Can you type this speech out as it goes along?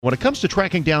When it comes to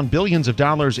tracking down billions of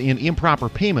dollars in improper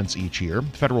payments each year,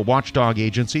 federal watchdog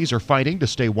agencies are fighting to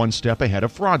stay one step ahead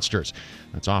of fraudsters.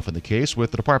 That's often the case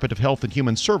with the Department of Health and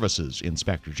Human Services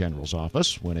Inspector General's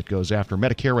office when it goes after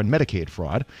Medicare and Medicaid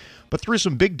fraud. But through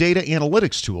some big data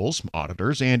analytics tools,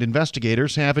 auditors and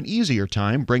investigators have an easier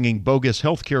time bringing bogus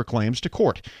healthcare claims to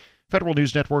court. Federal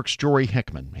News Network's Jory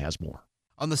Heckman has more.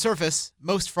 On the surface,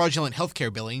 most fraudulent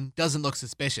healthcare billing doesn't look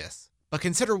suspicious. But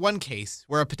consider one case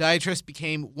where a podiatrist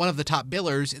became one of the top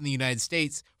billers in the United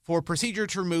States for a procedure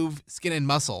to remove skin and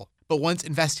muscle. But once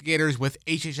investigators with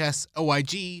HHS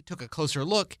OIG took a closer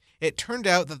look, it turned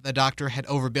out that the doctor had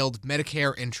overbilled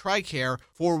Medicare and TRICARE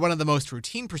for one of the most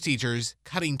routine procedures,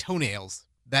 cutting toenails.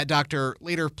 That doctor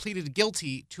later pleaded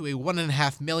guilty to a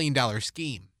 $1.5 million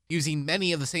scheme. Using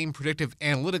many of the same predictive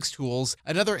analytics tools,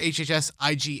 another HHS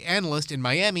IG analyst in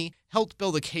Miami helped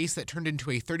build a case that turned into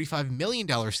a $35 million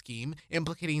scheme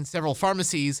implicating several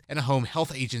pharmacies and a home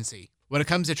health agency. When it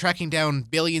comes to tracking down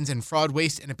billions in fraud,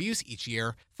 waste, and abuse each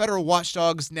year, federal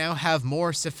watchdogs now have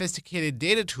more sophisticated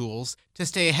data tools to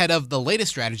stay ahead of the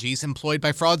latest strategies employed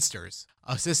by fraudsters.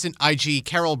 Assistant IG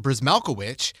Carol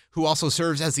Brzmalkowicz, who also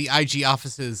serves as the IG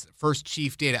office's first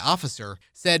chief data officer,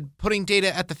 said putting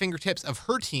data at the fingertips of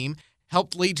her team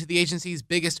helped lead to the agency's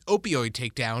biggest opioid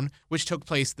takedown, which took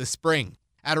place this spring.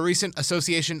 At a recent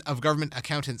Association of Government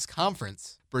Accountants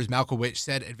conference, Brzmalkowicz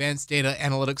said advanced data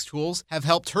analytics tools have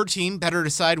helped her team better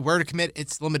decide where to commit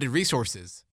its limited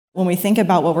resources. When we think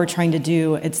about what we're trying to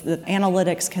do, it's that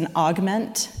analytics can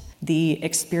augment the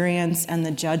experience and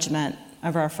the judgment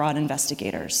of our fraud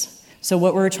investigators. So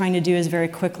what we're trying to do is very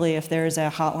quickly, if there's a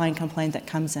hotline complaint that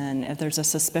comes in, if there's a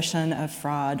suspicion of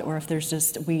fraud, or if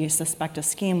we suspect a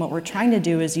scheme, what we're trying to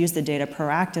do is use the data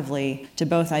proactively to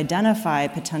both identify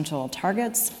potential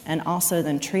targets and also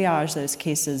then triage those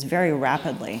cases very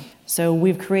rapidly. So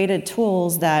we've created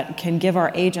tools that can give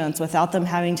our agents, without them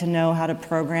having to know how to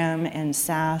program in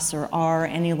SAS or R,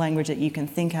 any language that you can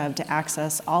think of, to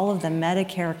access all of the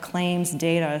Medicare claims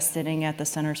data sitting at the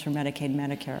Centers for Medicaid and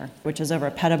Medicare, which is over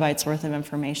petabytes worth of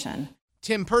information.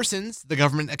 Tim Persons, the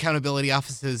Government Accountability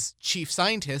Office's chief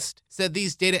scientist, said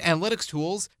these data analytics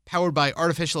tools, powered by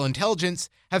artificial intelligence,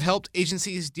 have helped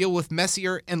agencies deal with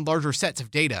messier and larger sets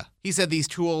of data. He said these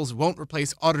tools won't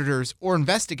replace auditors or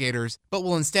investigators, but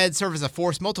will instead serve as a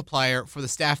force multiplier for the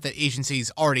staff that agencies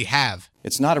already have.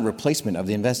 It's not a replacement of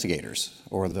the investigators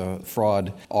or the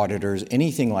fraud auditors,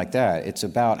 anything like that. It's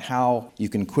about how you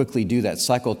can quickly do that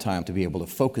cycle time to be able to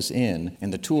focus in,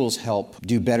 and the tools help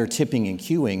do better tipping and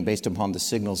queuing based upon the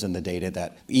signals in the data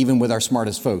that even with our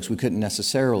smartest folks we couldn't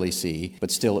necessarily see,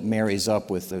 but still it marries up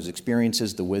with those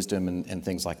experiences, the wisdom, and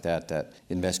things like that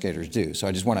investigators do. So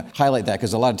I just want to highlight that,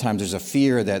 because a lot of times there's a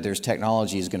fear that there's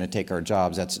technology is going to take our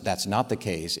jobs. That's not the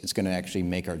case. It's going to actually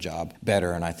make our job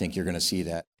better, and I think you're going to see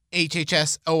that.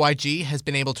 HHS OIG has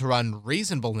been able to run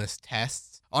reasonableness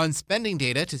tests on spending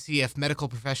data to see if medical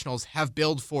professionals have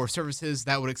billed for services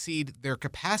that would exceed their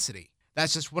capacity.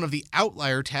 That's just one of the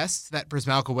outlier tests that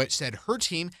Brzmalkowicz said her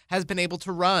team has been able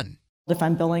to run. If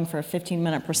I'm billing for a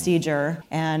 15-minute procedure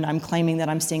and I'm claiming that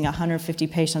I'm seeing 150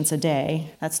 patients a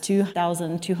day, that's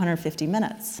 2,250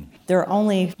 minutes. There are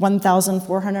only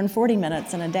 1,440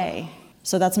 minutes in a day.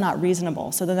 So that's not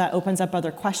reasonable. So then that opens up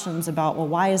other questions about, well,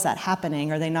 why is that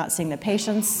happening? Are they not seeing the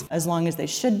patients as long as they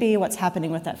should be? What's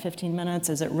happening with that 15 minutes?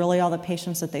 Is it really all the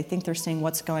patients that they think they're seeing?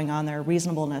 What's going on there?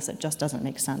 Reasonableness, it just doesn't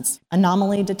make sense.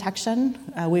 Anomaly detection,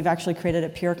 we've actually created a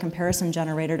peer comparison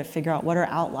generator to figure out what are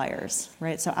outliers,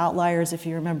 right? So outliers, if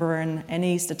you remember in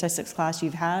any statistics class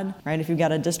you've had, right? If you've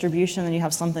got a distribution and you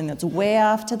have something that's way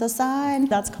off to the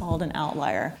side, that's called an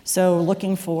outlier. So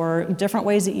looking for different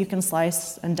ways that you can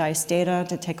slice and dice data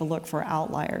to take a look for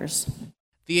outliers.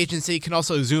 The agency can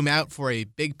also zoom out for a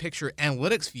big picture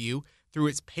analytics view through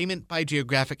its Payment by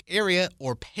Geographic Area,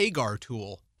 or PAGAR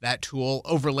tool. That tool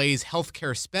overlays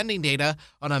healthcare spending data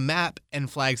on a map and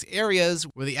flags areas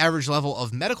where the average level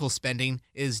of medical spending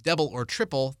is double or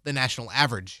triple the national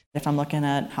average. If I'm looking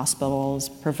at hospitals,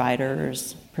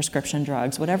 providers, prescription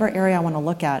drugs, whatever area I want to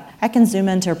look at, I can zoom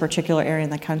into a particular area in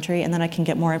the country, and then I can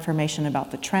get more information about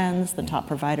the trends, the top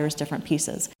providers, different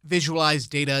pieces.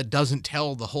 Visualized data doesn't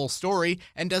tell the whole story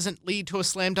and doesn't lead to a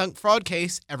slam dunk fraud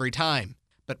case every time.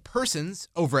 But Persons,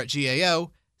 over at GAO,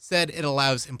 said it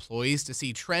allows employees to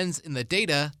see trends in the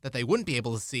data that they wouldn't be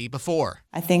able to see before.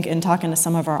 I think in talking to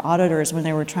some of our auditors, when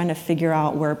they were trying to figure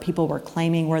out where people were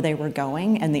claiming where they were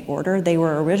going and the order, they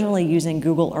were originally using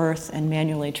Google Earth and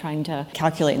manually trying to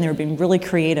calculate, and they were being really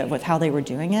creative with how they were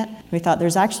doing it. We thought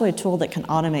there's actually a tool that can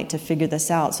automate to figure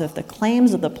this out. So if the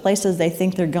claims of the places they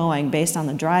think they're going based on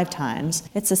the drive times,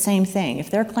 it's the same thing. If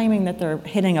they're claiming that they're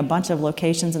hitting a bunch of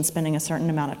locations and spending a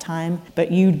certain amount of time,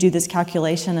 but you do this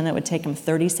calculation and it would take them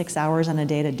 36 hours in a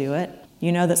day to do it, you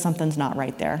know that something's not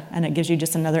right there. And it gives you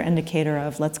just another indicator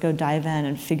of let's go dive in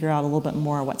and figure out a little bit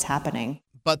more what's happening.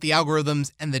 But the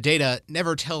algorithms and the data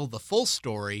never tell the full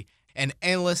story, and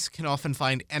analysts can often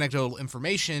find anecdotal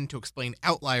information to explain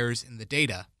outliers in the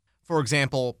data. For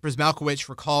example, Prismalkowicz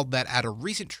recalled that at a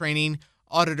recent training,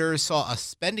 auditors saw a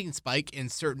spending spike in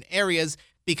certain areas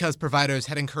because providers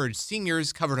had encouraged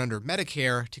seniors covered under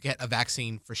Medicare to get a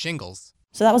vaccine for shingles.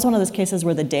 So that was one of those cases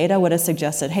where the data would have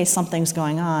suggested, hey, something's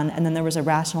going on, and then there was a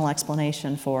rational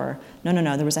explanation for, no,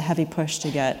 there was a heavy push to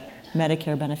get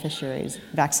Medicare beneficiaries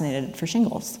vaccinated for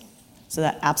shingles. So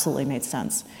that absolutely made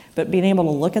sense. But being able to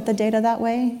look at the data that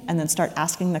way and then start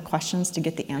asking the questions to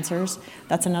get the answers,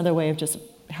 that's another way of just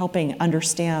helping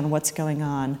understand what's going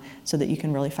on so that you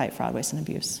can really fight fraud, waste, and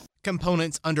abuse.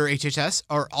 Components under HHS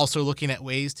are also looking at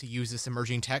ways to use this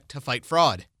emerging tech to fight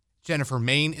fraud. Jennifer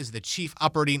Main is the Chief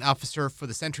Operating Officer for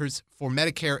the Centers for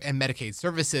Medicare and Medicaid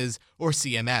Services, or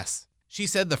CMS. She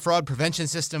said the fraud prevention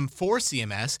system for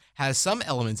CMS has some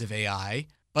elements of AI,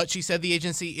 but she said the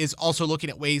agency is also looking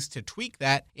at ways to tweak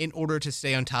that in order to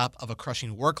stay on top of a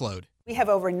crushing workload. We have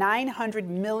over 900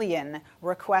 million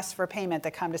requests for payment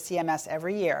that come to CMS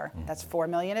every year. That's 4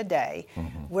 million a day,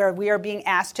 where we are being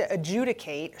asked to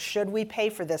adjudicate, should we pay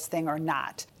for this thing or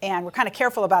not? And we're kind of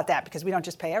careful about that because we don't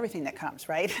just pay everything that comes,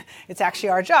 right? It's actually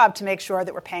our job to make sure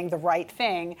that we're paying the right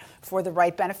thing for the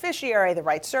right beneficiary, the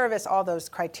right service, all those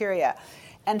criteria.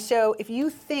 And so if you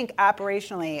think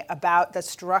operationally about the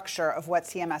structure of what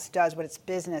CMS does, what its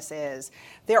business is,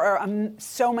 there are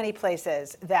so many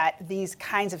places that these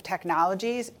kinds of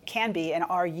technologies can be and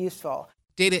are useful.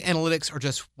 Data analytics are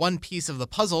just one piece of the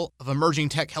puzzle of emerging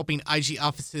tech helping IG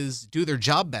offices do their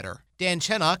job better. Dan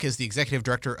Chenok is the executive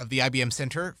director of the IBM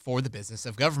Center for the Business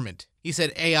of Government. He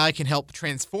said AI can help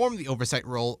transform the oversight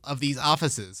role of these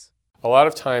offices. A lot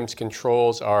of times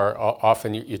controls are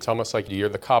often, it's almost like you're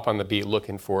the cop on the beat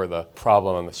looking for the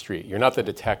problem on the street. You're not the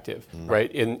detective, right?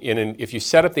 If you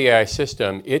set up the AI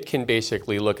system, it can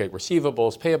basically look at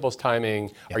receivables, payables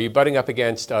timing. Are you butting up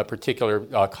against a particular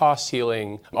cost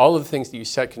ceiling? All of the things that you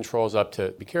set controls up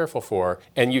to be careful for,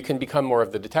 and you can become more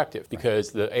of the detective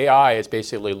because the AI is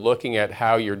basically looking at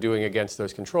how you're doing against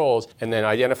those controls and then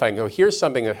identifying, here's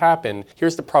something that happened,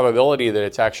 here's the probability that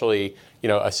it's actually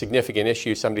a significant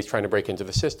issue, somebody's trying to break into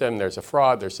the system, there's a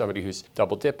fraud, there's somebody who's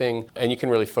double dipping, and you can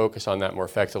really focus on that more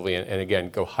effectively and again,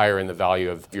 go higher in the value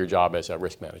of your job as a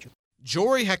risk manager.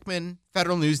 Jory Heckman,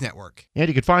 Federal News Network. And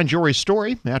you can find Jory's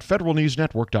story at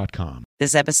federalnewsnetwork.com.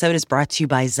 This episode is brought to you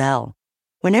by Zelle.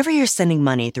 Whenever you're sending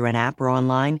money through an app or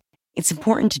online, it's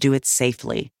important to do it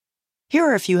safely. Here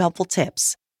are a few helpful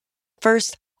tips.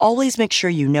 First, always make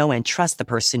sure you know and trust the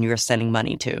person you are sending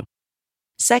money to.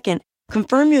 Second,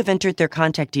 confirm you have entered their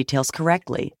contact details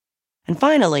correctly. And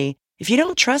finally, if you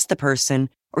don't trust the person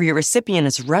or your recipient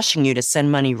is rushing you to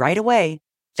send money right away,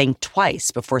 think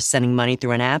twice before sending money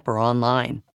through an app or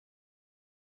online.